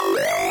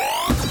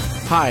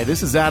Hi,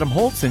 this is Adam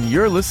Holtz, and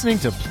you're listening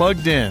to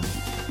Plugged In.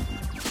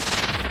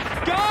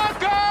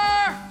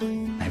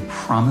 I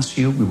promise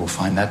you we will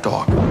find that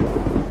dog.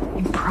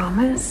 You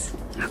promise?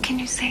 How can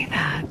you say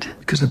that?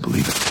 Because I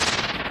believe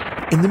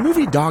it. In the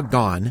movie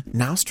Doggone,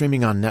 now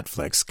streaming on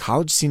Netflix,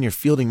 college senior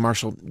Fielding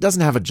Marshall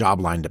doesn't have a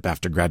job lined up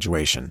after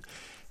graduation,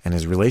 and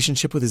his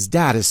relationship with his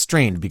dad is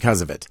strained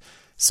because of it.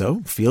 So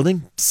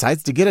Fielding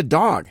decides to get a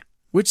dog,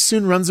 which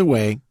soon runs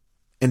away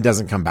and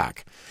doesn't come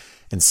back.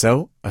 And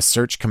so a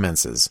search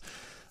commences.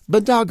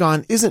 But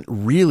Doggone isn't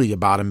really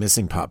about a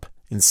missing pup.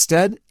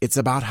 Instead, it's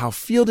about how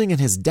Fielding and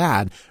his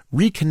dad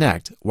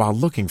reconnect while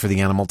looking for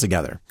the animal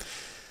together.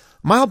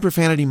 Mild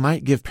profanity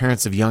might give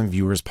parents of young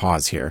viewers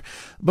pause here,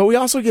 but we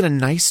also get a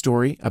nice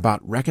story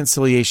about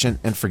reconciliation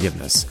and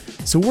forgiveness.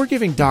 So we're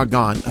giving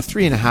Doggone a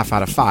 3.5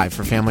 out of 5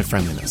 for family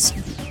friendliness.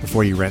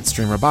 Before you rent,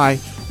 stream, or buy,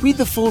 read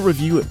the full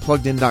review at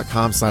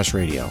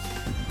pluggedin.com/radio.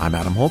 I'm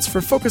Adam Holtz for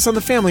Focus on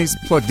the Family's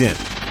Plugged In.